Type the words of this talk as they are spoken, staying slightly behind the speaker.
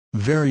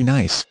Very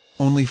nice,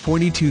 only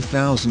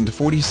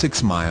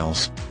 42,046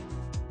 miles.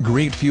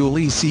 Great fuel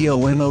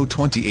ECONO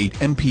 28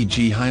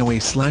 mpg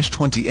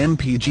highway/20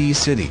 mpg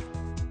city.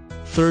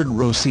 Third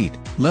row seat,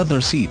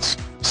 leather seats,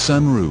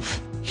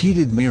 sunroof,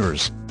 heated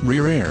mirrors,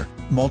 rear air,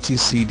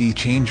 multi-CD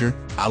changer,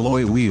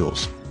 alloy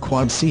wheels,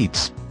 quad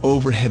seats,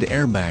 overhead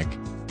airbag.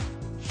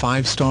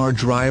 5-star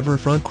driver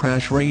front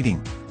crash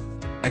rating.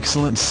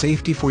 Excellent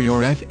safety for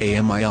your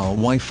family.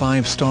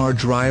 5-star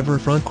driver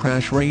front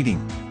crash rating.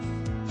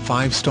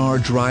 5-star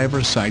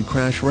driver side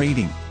crash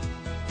rating.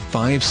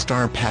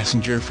 5-star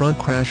passenger front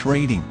crash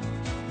rating.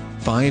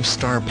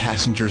 5-star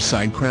passenger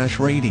side crash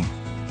rating.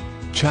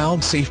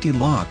 Child safety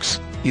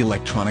locks,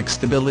 electronic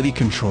stability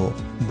control,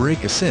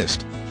 brake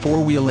assist,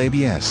 4-wheel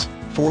ABS,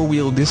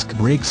 4-wheel disc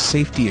brakes.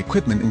 Safety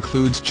equipment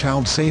includes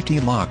child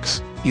safety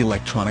locks,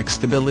 electronic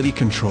stability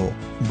control,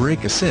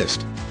 brake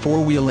assist,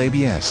 4-wheel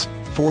ABS,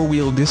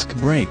 4-wheel disc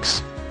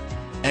brakes.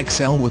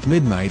 XL with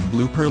midnight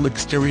blue pearl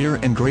exterior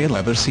and grey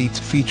leather seats.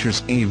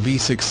 Features a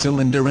V6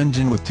 cylinder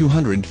engine with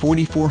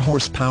 244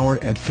 horsepower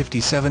at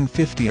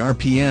 5750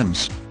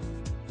 RPMs.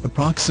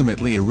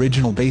 Approximately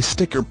original base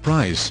sticker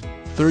price,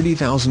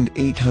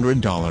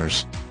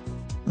 $30,800.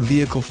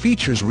 Vehicle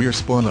features rear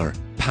spoiler,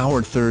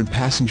 powered third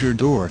passenger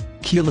door,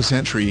 keyless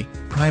entry,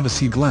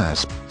 privacy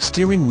glass,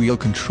 steering wheel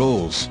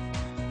controls.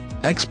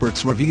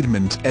 Experts review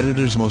Edmunds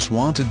editor's most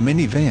wanted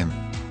minivan.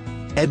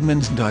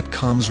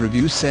 Edmunds.com's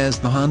review says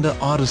the Honda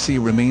Odyssey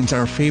remains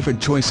our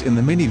favorite choice in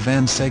the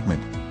minivan segment.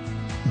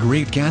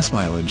 Great gas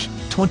mileage,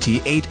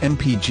 28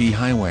 mpg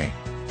highway.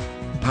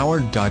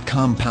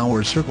 Powered.com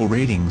Power Circle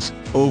ratings,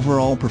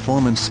 overall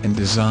performance and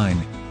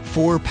design.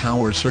 4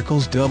 Power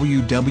Circles.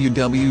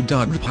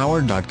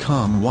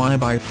 www.power.com. Why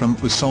buy from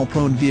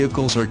assault-prone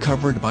vehicles are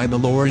covered by the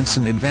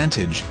Lawrenson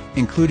Advantage,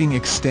 including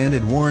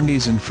extended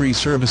warranties and free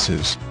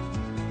services.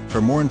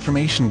 For more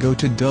information go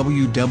to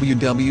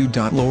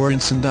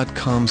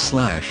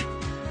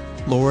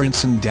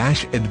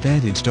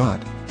www.lawrenson.com/Lawrenson-Advantage.